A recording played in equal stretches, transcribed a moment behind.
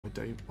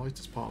Daylight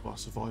as part of our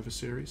Survivor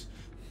series.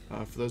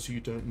 For those of you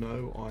who don't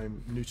know,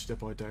 I'm new to Dead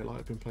by Daylight.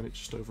 I've been playing it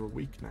just over a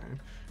week now,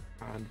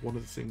 and one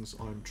of the things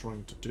I'm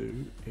trying to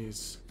do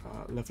is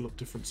level up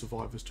different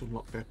survivors to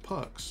unlock their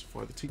perks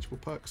via the teachable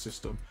perk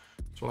system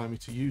to allow me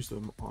to use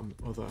them on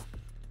other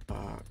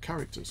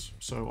characters.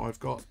 So I've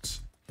got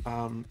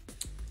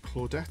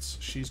Claudette.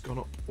 She's gone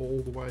up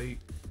all the way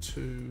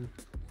to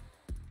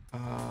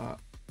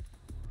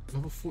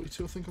level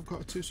 42, I think I've got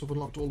her to, so I've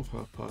unlocked all of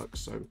her perks.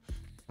 So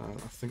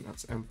I think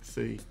that's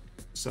empathy,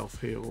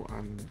 self-heal,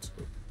 and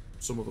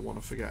some other one I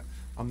forget.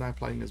 I'm now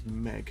playing as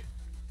Meg.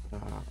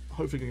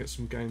 Hopefully gonna get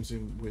some games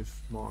in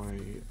with my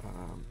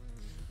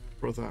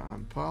brother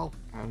and pal,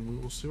 and we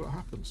will see what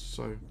happens.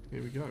 So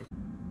here we go.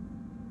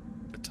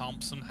 The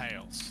Thompson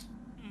Hales.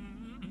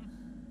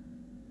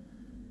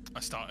 I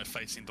started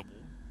facing the wall.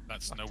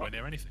 That's nowhere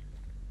near anything.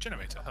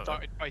 Generator, hello.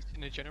 Started facing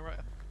the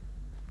generator.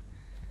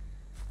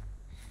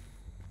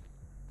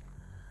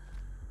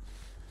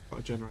 Got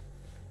a generator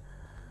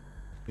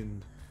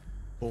in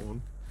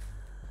Born.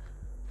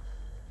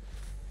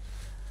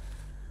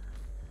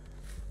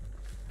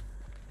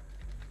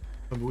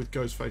 And with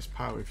Ghostface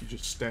power, if you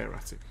just stare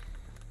at it.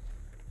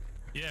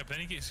 Yeah, but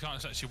then he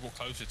can't actually walk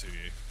closer to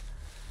you.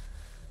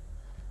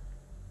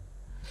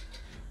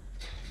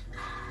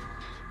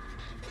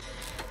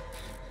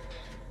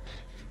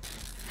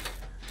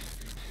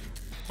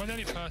 Am I the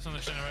only person on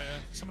the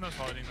generator? Someone else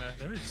hiding there?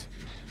 There is.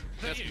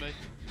 That's me.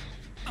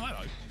 Oh,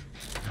 hello.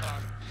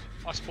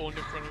 I spawned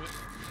in front of it.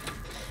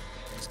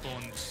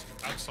 Spawned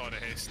outside of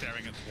here,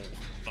 staring at the wall.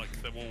 Like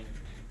the wall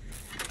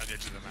at the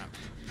edge of the map.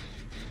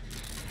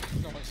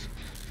 Nice.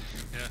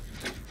 Yeah.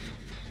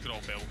 Good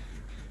old Bill.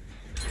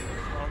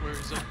 Right, where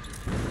is it?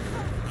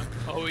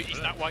 Oh, he's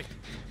that way.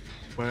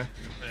 Where?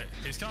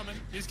 He's coming.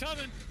 He's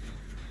coming.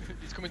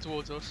 He's coming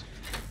towards us.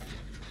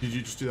 Did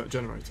you just do that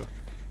generator?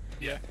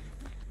 Yeah.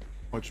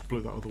 I just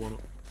blew that other one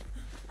up.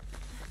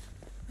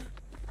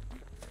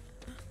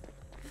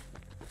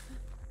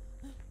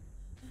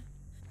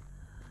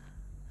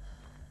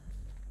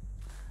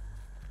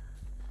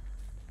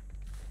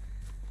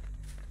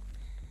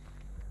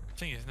 I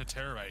think he's in a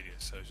terror radius,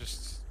 so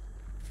just...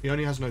 He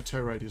only has no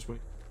terror radius,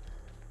 which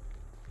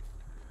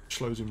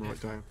slows him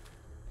right down.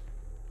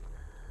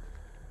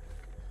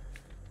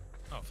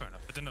 Oh, fair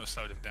enough. I didn't know it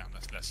slowed him down.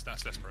 That's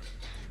less broken.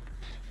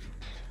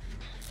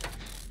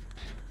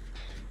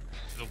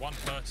 The one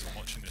person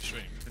watching the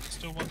stream. Is it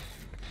still one?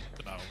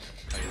 No,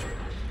 page.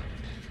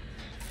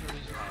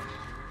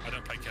 I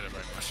don't play Killer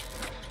very much.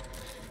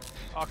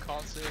 I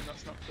can't see him,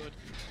 that's not good.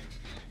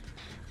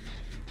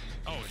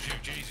 Oh,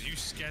 Jesus, you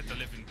scared the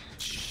living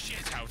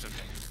shit out of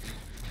me.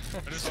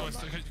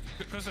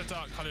 Because of the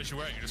dark colours you're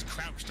wearing, you're just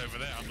crouched over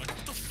there. I'm like,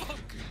 what the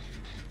fuck?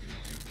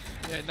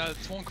 Yeah, no,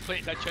 someone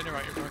completed that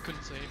generator and I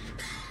couldn't see him.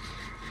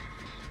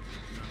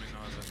 I mean,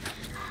 neither.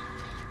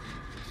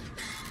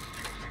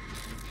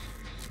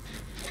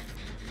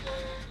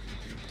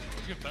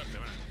 Good perk though,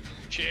 isn't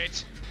it?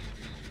 Shit!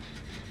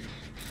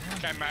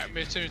 Came out at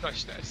me as soon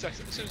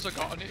as I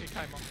got on it, it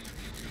came on.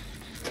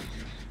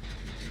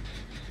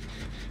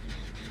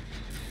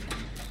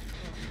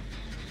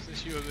 Is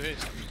this you over here?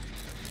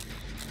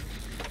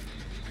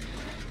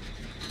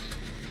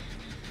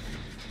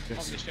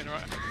 Yes. On this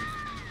generator.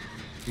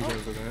 He's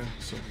over there,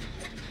 so...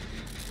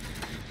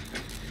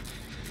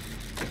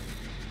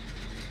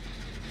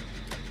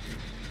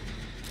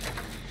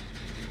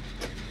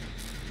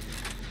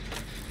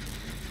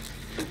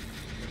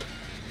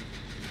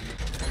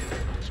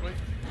 Sweet.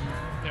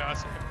 Yeah, I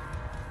see him.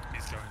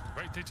 He's going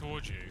right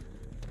towards you,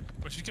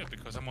 which is good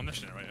because I'm on this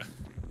generator.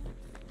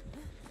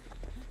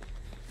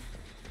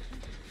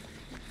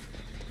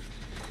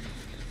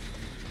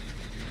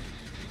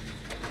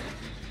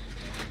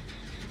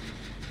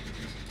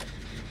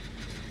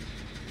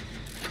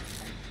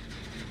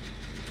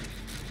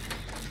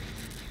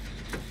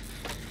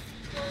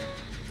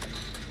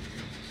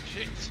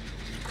 Shit.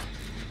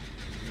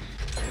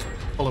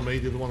 Follow me,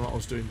 the other one that I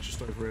was doing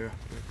just over here.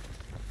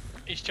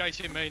 He's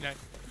chasing me now.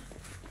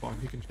 Fine,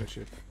 he can chase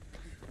you.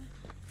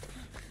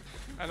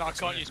 And I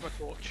can't use my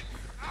torch.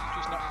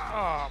 Just not.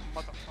 Oh,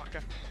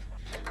 motherfucker.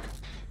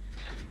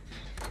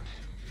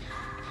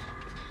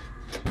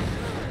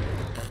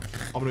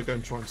 I'm gonna go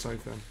and try and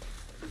save them.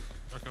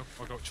 Okay,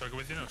 should I go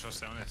with you now or should I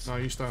stay on this? No,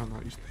 you stay on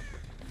that.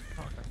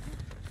 Oh,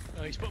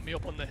 okay. He's put me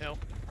up on the hill,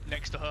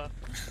 next to her.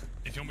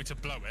 If you want me to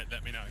blow it,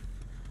 let me know.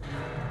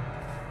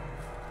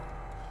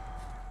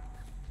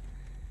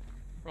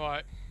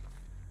 Right.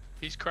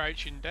 He's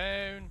crouching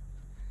down.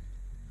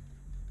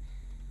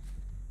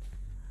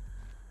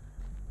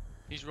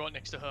 He's right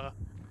next to her.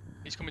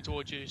 He's coming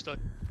towards you, so...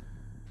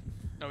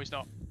 No, he's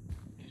not.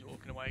 He's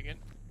walking away again.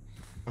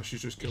 Oh,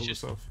 she's just killed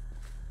herself.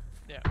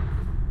 Yeah.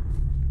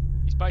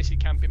 He's basically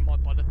camping my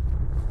body.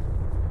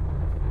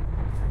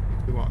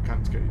 Do what I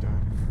can to get you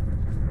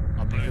down.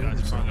 I'll blow that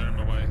to try and lure him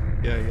away.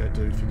 Yeah,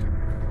 do if you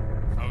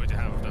can. Oh, would you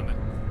have done it?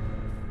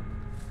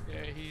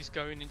 Yeah, he's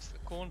going into the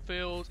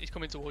cornfield. He's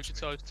coming towards you,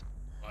 Toast.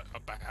 Right,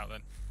 I'll back out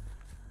then.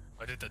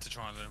 I did that to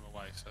try and lure him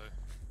away, so...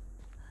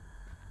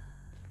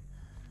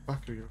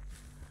 Back to you.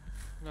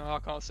 No, I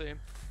can't see him.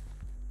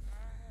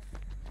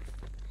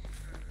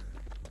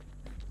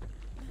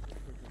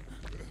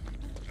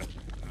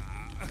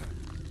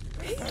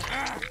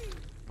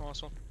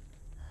 Nice one.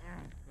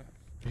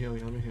 Heal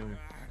you, let me heal you.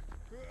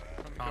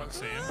 Can't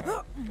see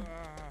him.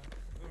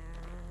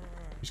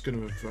 He's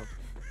gonna have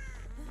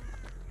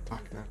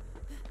back now.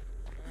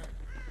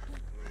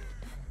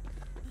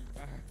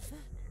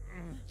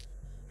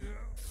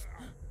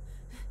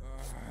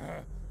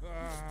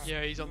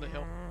 Yeah, he's on the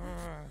hill.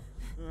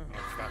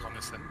 I'm back on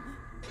this then.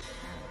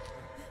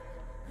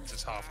 It's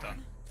just half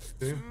done.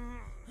 See him?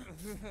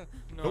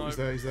 No. Oh, he's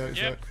there, he's there, he's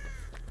Yep. there.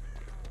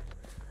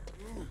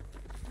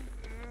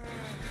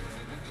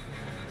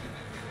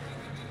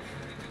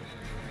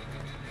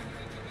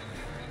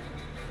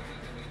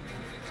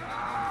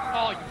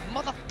 Oh, you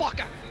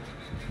motherfucker!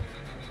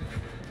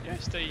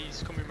 Yes,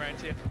 he's coming round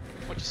here.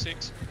 Watch your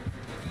 6.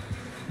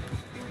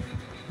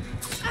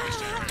 This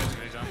generator's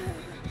really done.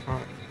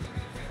 Alright.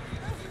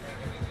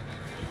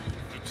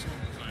 Oops,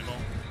 not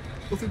anymore.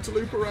 Nothing to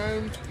loop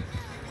around.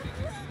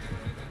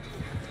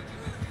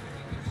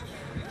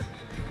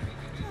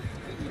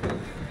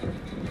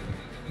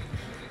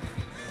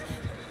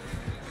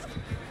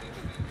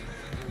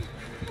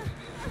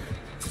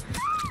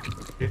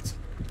 Hit.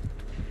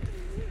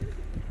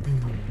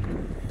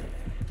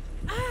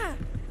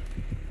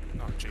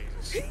 Oh,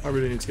 Jesus. I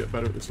really need to get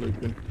better at this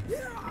looping.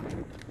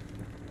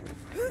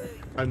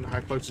 And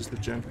how close is the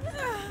gen?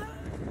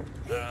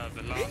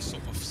 The last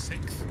sort of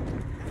 6th.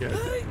 Yeah,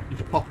 you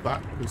can pop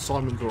that, because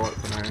Simon's alright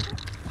for now.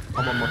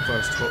 I'm on my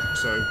first hook,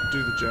 so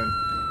do the gen.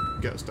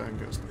 Get us down,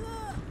 get us down.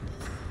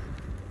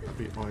 That'd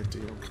be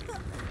ideal.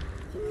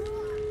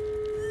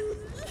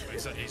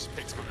 He's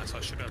picked on that, so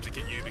I should be able to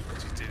get you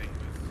because he's dealing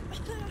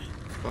with.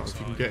 But if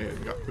you can get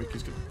it that quick,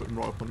 he's going to put him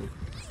right up on you.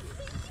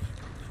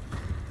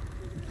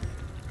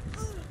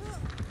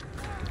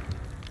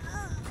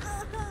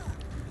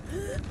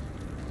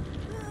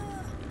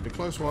 A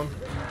close one.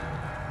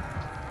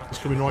 He's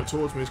coming right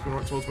towards me, he's coming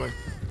right towards me.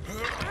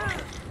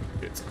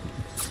 Hit.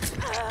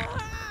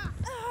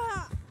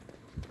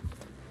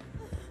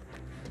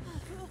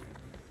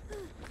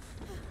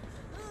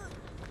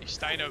 He's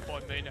staying out by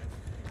me now.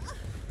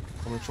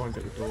 I'm going to try and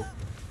get the door.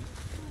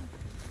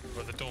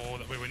 Or the door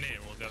that we were near,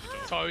 or the other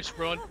door. Toast,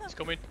 run. He's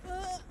coming.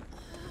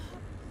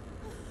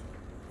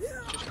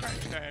 Just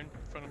crouched down in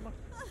front of me.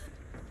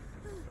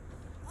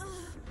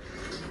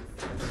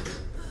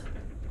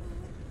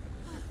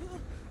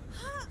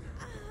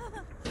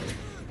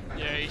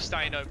 Yeah, he's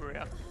staying over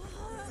here.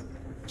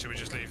 Should we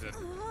just leave then?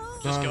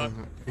 Just go. No.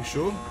 You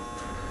sure?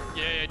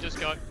 Yeah, just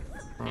go.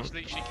 Right. He's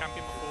literally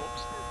camping my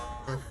corpse.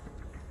 Okay.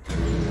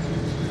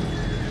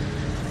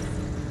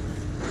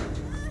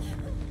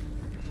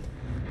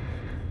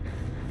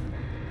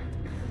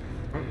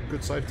 Oh,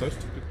 good save, Toast.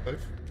 Good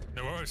save.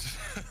 No worries.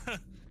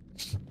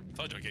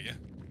 Told you I'd get you.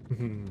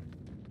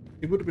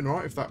 It would have been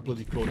right if that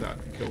bloody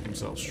Claudette had killed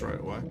himself straight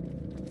away.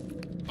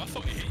 I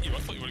thought he hit you. I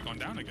thought you would have gone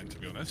down again, to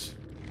be honest.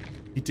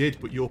 He did,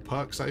 but your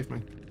perk saved me.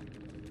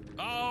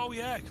 Oh,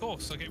 yeah, of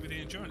course. I gave you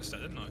the endurance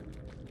set, didn't I?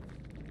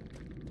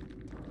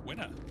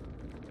 Winner.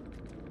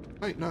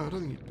 Wait, no, I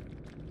don't think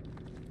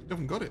you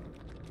haven't got it.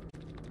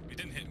 You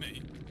didn't hit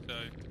me, so.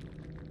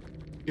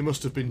 It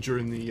must have been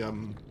during the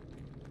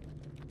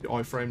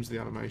iframes of the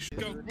animation.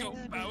 Go, go,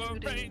 Power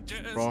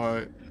Rangers!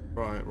 Right.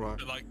 But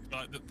like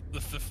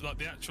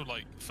the actual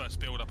like first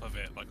build up of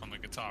it, like on the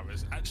guitar,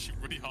 is actually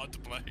really hard to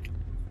play.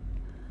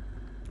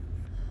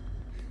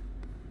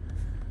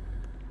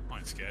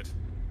 I'm scared.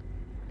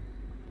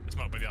 This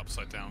might be the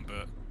upside down,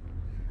 but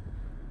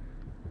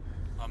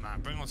oh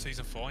man, bring on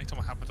season 4. Anytime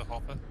what happened to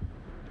Hopper.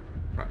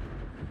 Right.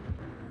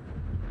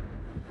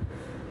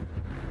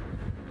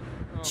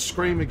 Oh,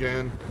 Scream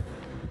again.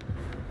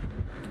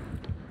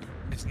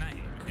 His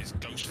name is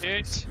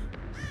Ghostface. Hit.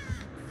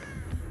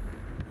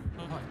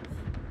 Oh hi.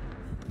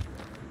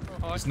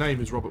 Oh, hi. His name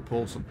is Robert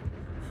Paulson.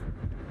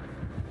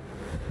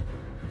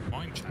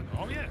 Mine channel.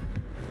 Oh yeah.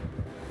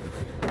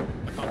 I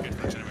can't get to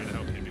that generator to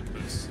help you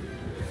because.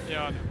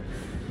 Yeah, I know.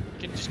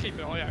 You can just keep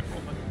an eye out for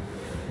me,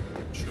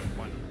 Sure,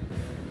 why not?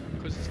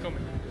 because it's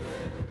coming.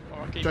 Or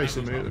I'll keep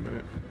Chasing me handles at the on.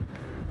 minute.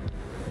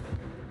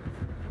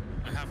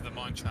 I have the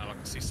mine channel. I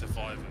can see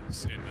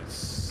survivors in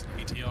this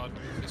ETR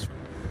this room.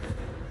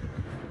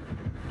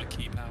 My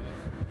key power.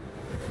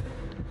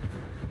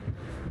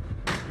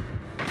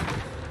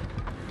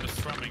 The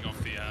thrumming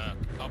of the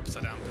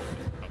upside down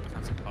port up with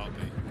Hanson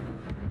Parkley.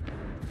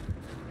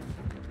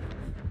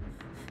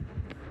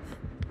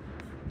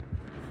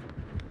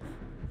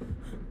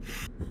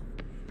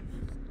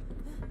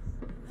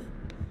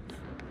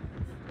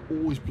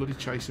 Always bloody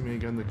chasing me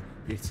again, the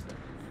hit.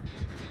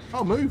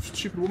 Oh, move,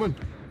 stupid woman.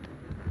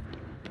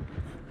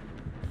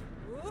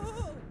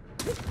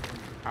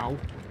 Ow.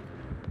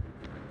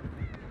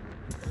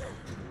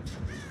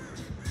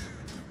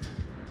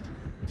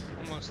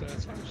 Almost there,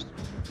 toast.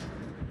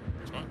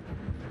 That's right.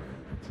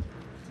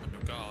 On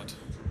your guard.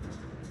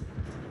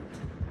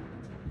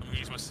 I'm gonna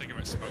use my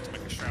cigarette smoke to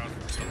make a shroud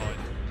to the light.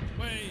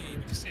 Wait, you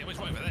can see it. Wait,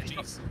 right over there,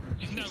 jeez.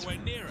 He's nowhere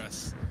near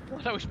us.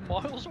 Well, that was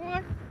miles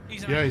away.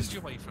 He's Yeah, hours he's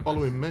away from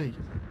following me.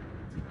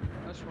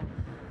 That's fine.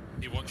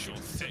 He wants your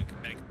thick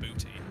neck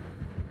booty.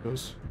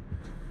 Does.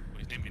 Well,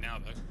 he's near me now,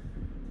 though.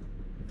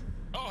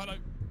 Oh, hello.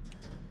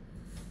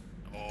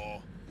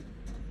 Or...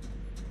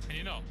 Can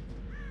you not?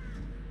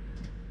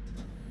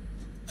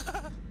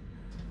 I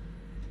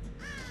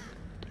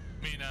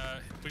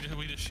mean,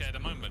 we just shared a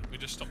moment. We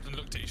just stopped and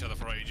looked at each other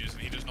for ages,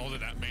 and he just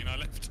nodded at me, and I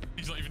left.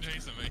 He's not even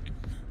chasing me.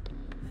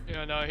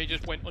 Yeah, no, he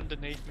just went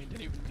underneath me and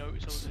didn't even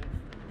notice I was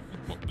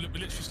here. We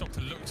literally stopped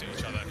and looked at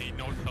each other, and he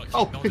nodded like.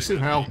 Oh, he nodded pissing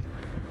at hell. me.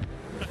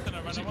 And I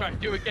ran Is he away.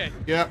 back? You again?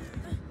 Yeah.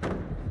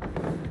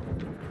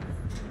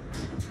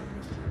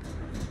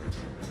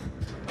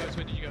 Guys,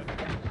 where did you go?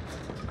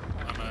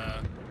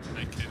 I'm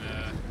making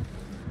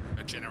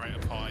a generator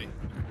pie.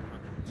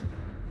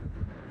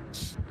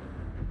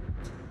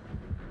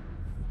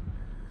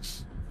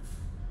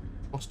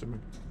 Lost him.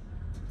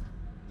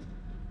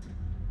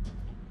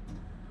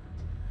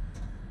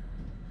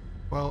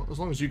 Well, as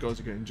long as you guys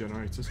are getting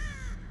generators.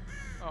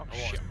 Oh, I was,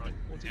 shit. but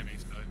What yeah, did- me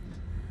so.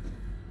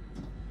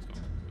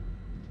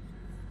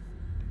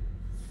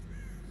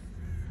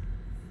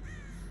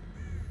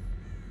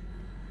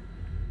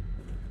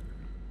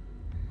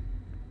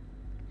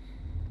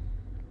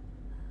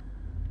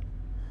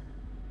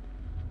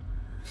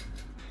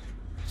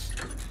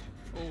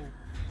 Oh,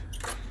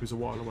 It was a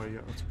while away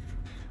yet.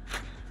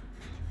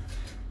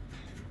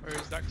 where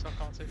is that? 'Cause I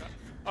can't see that.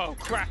 Oh,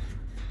 crap.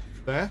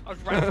 There?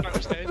 I've ran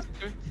downstairs.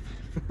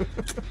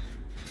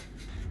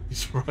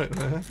 He's right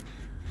there.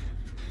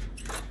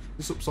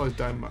 This upside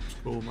down map's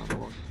cool, man. I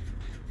like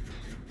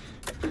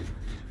it.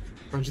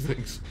 Stranger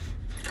Things.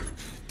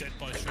 Dead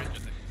by Stranger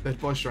Things. Dead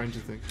by Stranger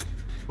Things.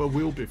 Well,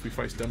 we'll be if we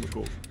face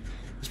Demogorgon.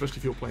 Especially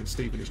if you're playing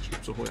Steve in his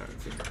Chips Ahoy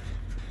outfit.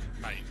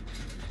 Mate,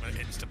 I'm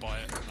gonna insta buy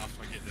it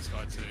after I get this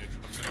guy too.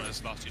 I'm just gonna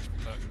this last teacher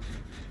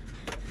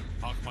perk.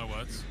 Mark my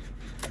words.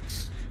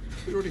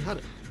 We already had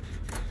it.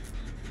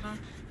 No, I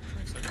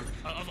think so.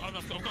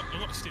 I've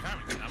got Steve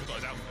Harrington now. I've got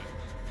his outfit.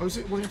 Oh, is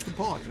it one you have to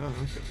buy? Oh,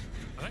 okay.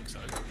 I think so.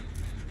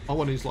 I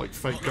want his like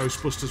fake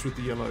Ghostbusters with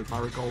the yellow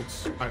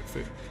marigolds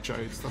outfit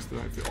shades. That's the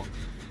outfit on.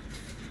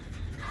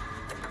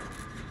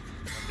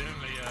 The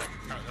only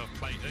character I've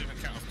played, the only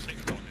character I've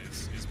clicked on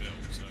is Bill.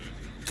 So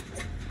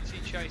Is he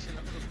chasing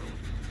that other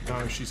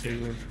broad? No, she's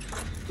healing,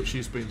 but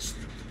she's been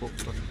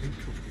booked, I think.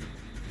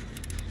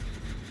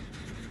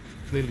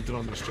 Nearly done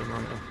on this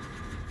generator.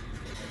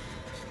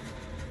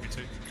 me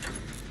too.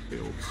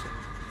 Fields.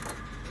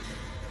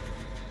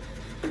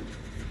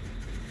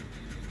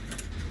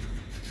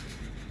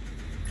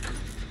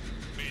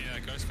 Me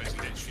and Ghostface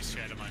literally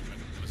shared a moment.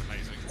 It was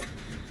amazing.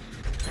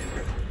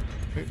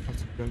 Okay,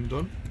 that's again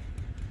done.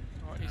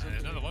 Alright, he's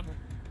There's underneath another one. me.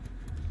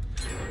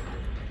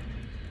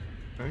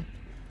 Okay.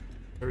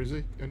 Where is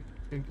he? Any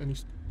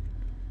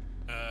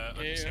I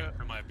can see Yeah. him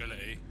from my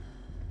ability.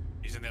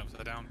 He's in the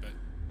upside down bit.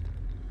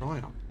 I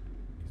am.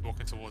 He's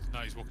walking towards. No,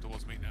 he's walking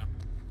towards me now.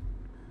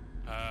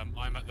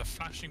 I'm at the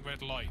flashing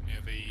red light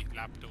near the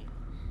lab door.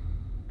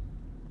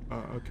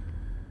 Okay.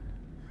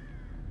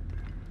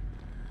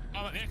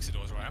 I'm at the exit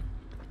door is where I am.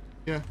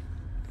 Yeah.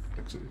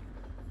 Exit.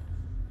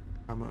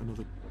 I'm at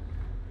another.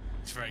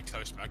 It's very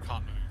close, but I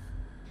can't move.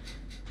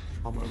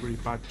 I'm at a really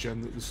bad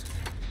gen that there's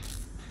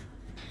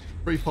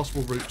 3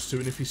 possible routes to,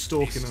 and if he's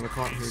stalking and I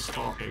can't hear his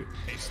heartbeat,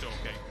 He's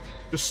stalking.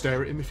 just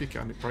stare at him if you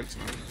can. It breaks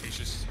him. He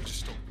just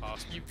stalked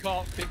past me. You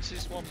can't fix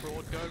this one,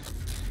 broad. Go.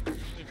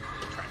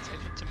 Attract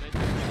attention to me.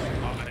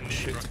 Oh, I nearly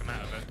Shit. broke him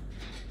out of it.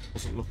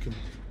 Wasn't looking.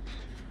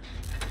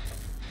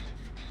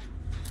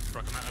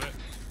 Broke him out of it.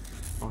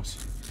 Nice.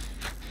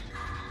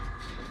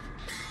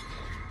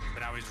 But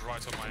now he's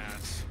right on my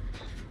ass.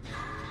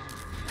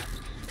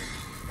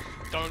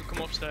 Don't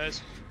come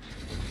upstairs.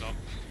 Stop.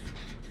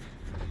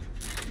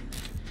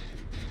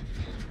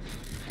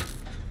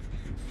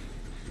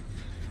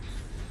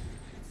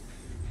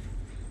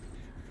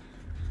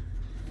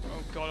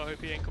 Oh god, I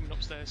hope he ain't coming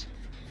upstairs.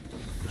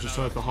 I just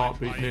No, heard the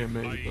heartbeat near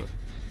me, I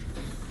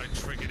but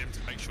triggered him to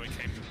make sure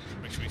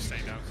he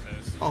stayed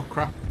downstairs. oh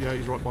crap! Yeah,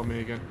 he's right by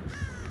me again.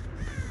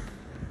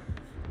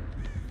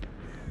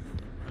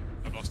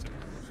 I've lost him.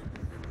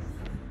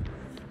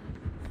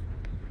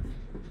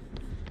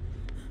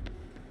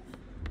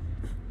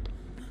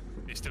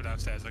 He's still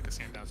downstairs. I can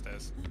see him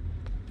downstairs.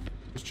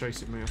 He's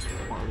chasing me.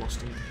 I might have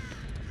lost him.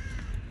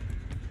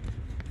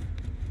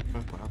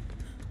 Hope I have.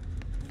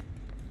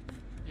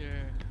 Yeah.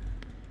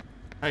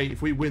 Hey,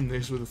 if we win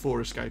this with a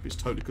 4 escape, it's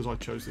totally because I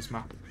chose this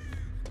map.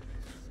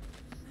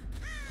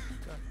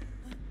 Okay.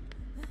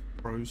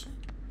 Pros.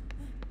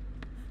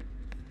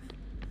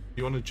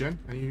 You on a gen?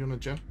 Are you on a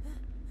gen?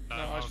 No,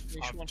 No, I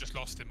finished I've one. just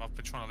lost him. I've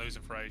been trying to lose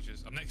him for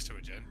ages. I'm next to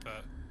a gen,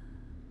 but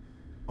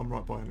I'm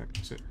right by an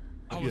exit.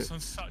 I Yeah. was on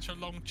such a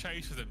long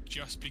chase with him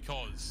just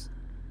because.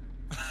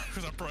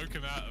 Because I broke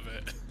him out of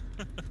it.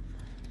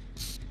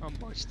 I'm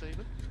by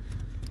Steven.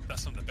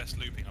 That's some of the best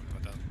looping I've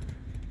ever done.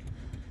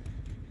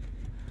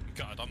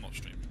 God, I'm not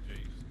streaming.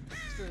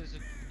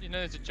 Jeez. You know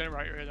there's a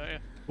generator here, don't you?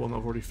 One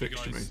I've already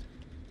fixed, you mean? guys-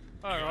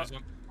 Alright. You guys I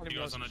didn't you guys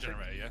realise on a it was free.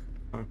 generator,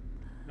 yeah?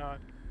 No.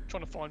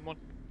 Trying to find one.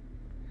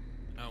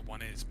 No,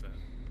 one is, but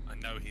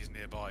know he's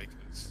nearby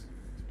because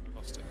I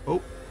lost it.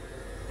 Oh,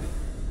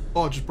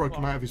 I just broke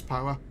him What? out of his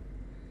power,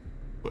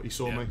 but he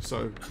saw Yeah. me,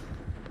 so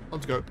on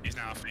to go. He's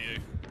now after you.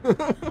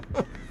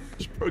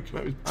 Just broke him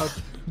out of his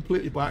power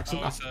completely by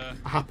accident.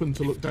 I happened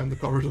to look down the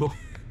corridor.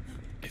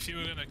 If you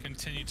were going to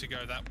continue to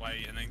go that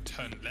way and then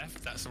turn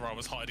left, that's where I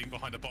was hiding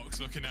behind a box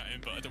looking at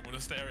him, but I don't want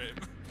to stare at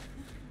him.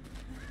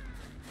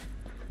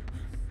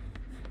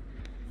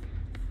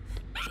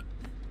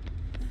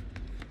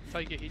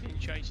 Take it he didn't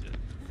chase it.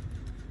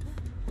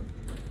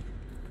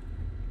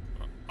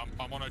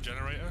 I'm on a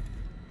generator.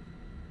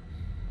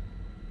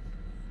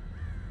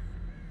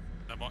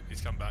 No, what?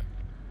 He's come back.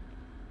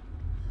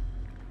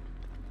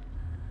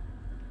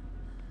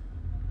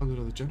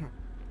 Under the generator.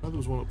 Oh, there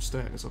was one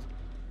upstairs.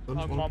 I'm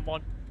on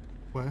one.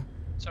 Where?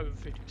 It's over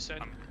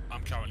 50%.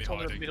 I'm currently It's on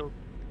the hiding.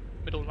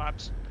 middle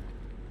labs.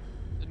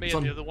 There's me It's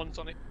and the on- other ones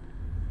on it.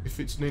 If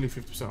it's nearly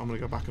 50%, I'm gonna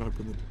go back and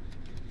open them.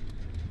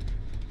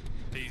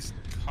 He's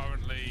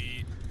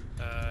currently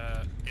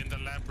in the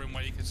lab room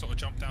where you can sort of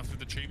jump down through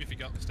the tube if you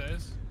go up the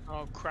stairs.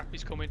 Oh crap,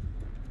 he's coming.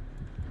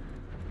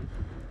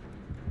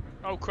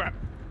 Oh crap,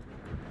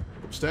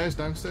 Upstairs,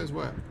 downstairs,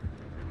 where?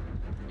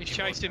 he's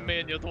He was chasing me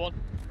and the other one.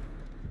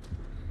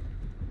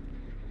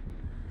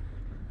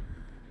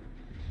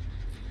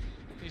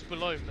 He's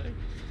below me.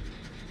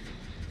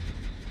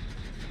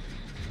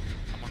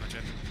 I'm on a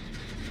gen.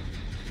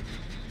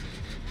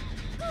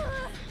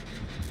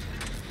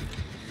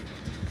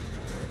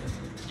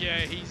 Yeah,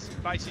 he's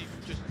basically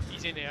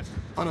he's in here.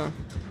 I know.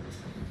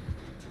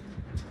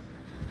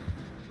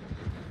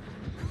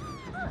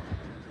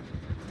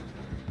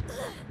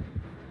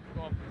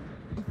 Go on.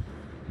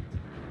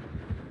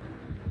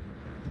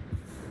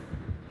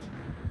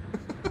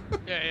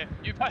 Yeah,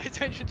 you pay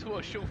attention to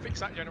us, she'll fix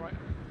that generator.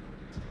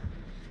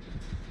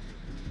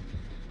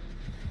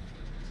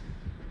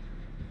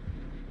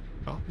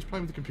 Oh, he's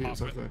playing with the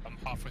computers over there. I'm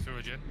halfway through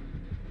a gen.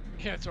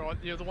 Yeah, it's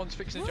alright, the other one's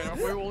fixing the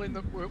generator. We're all in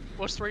the,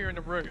 us three are in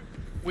the room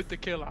with the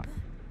killer.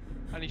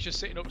 And he's just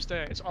sitting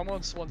upstairs. I'm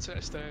on one set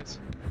of stairs.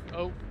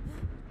 Oh,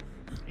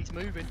 he's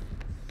moving.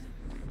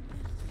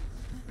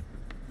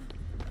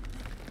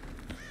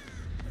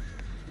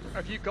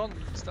 Have you gone?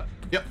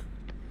 Yep.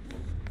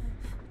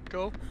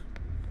 Go.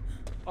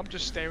 I'm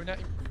just staring at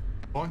him.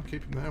 Fine,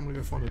 keep him there. I'm gonna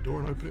go find a door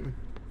and open it.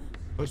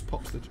 Those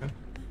pops the gen.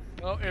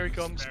 Oh, here he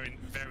comes. Very,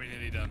 very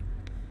nearly done.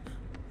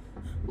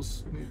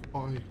 Was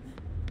nearby.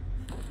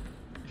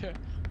 Yeah.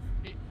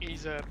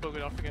 He's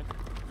buggered off again.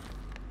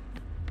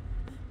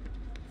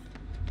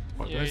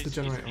 Right, Yeah, there's the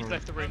generator. he's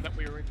left the room that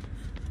we were in.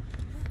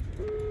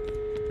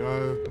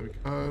 Go. There we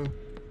go.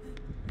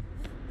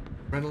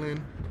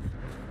 Adrenaline.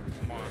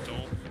 I'm on a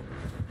door.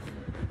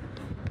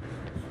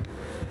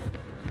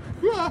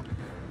 Ah!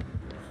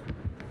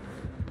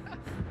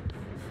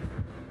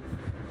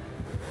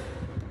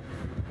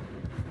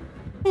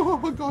 Oh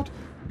my god,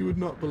 you would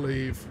not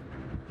believe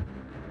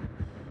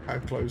how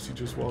close he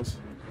just was.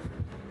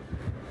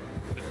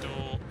 The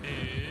door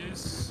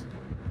is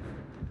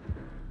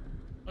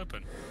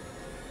open.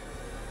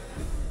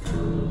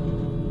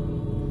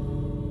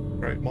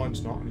 Great,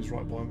 mine's not, and he's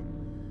right by me.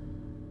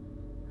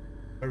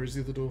 Where is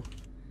the other door?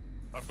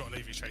 I've got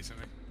Levy chasing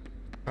me.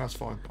 That's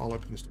fine, I'll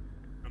open this door.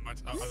 I'm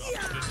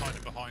just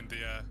hiding behind the.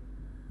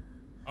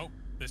 Oh,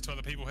 there's two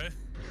other people here.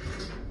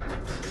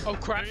 Oh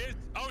crap! There he is.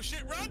 Oh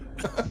shit! Run!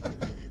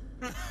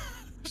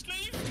 Just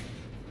leave.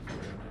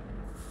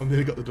 I've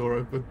nearly got the door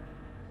open.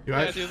 You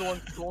Yeah, out? the other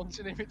one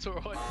wanting him, it's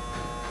alright.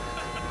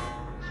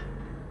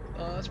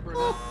 Oh, that's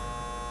brilliant.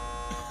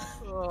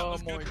 Oh That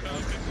was my good. god. That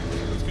was good.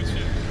 That was good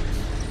shit.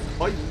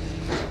 Bye.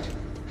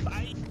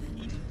 Bye.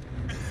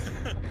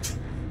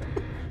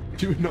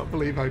 You would not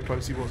believe how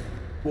close he was.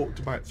 Walked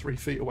about 3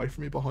 feet away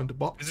from me behind a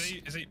box. Is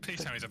he? Please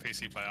tell me he's a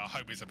PC player. I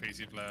hope he's a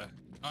PC player.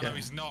 Oh Yeah. no,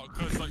 he's not.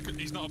 Cause like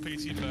he's not a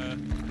PC player.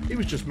 He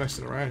was just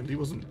messing around. He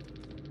wasn't.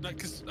 Like,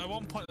 cause at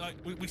one point, like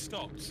we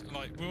stopped.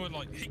 Like we were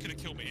like, he could have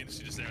killed me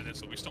instantly just there and then.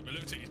 So we stopped. We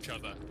looked at each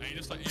other, and he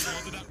just like he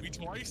nodded at me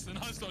twice, and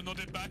I just like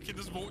nodded back and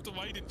just walked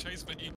away. Didn't chase me.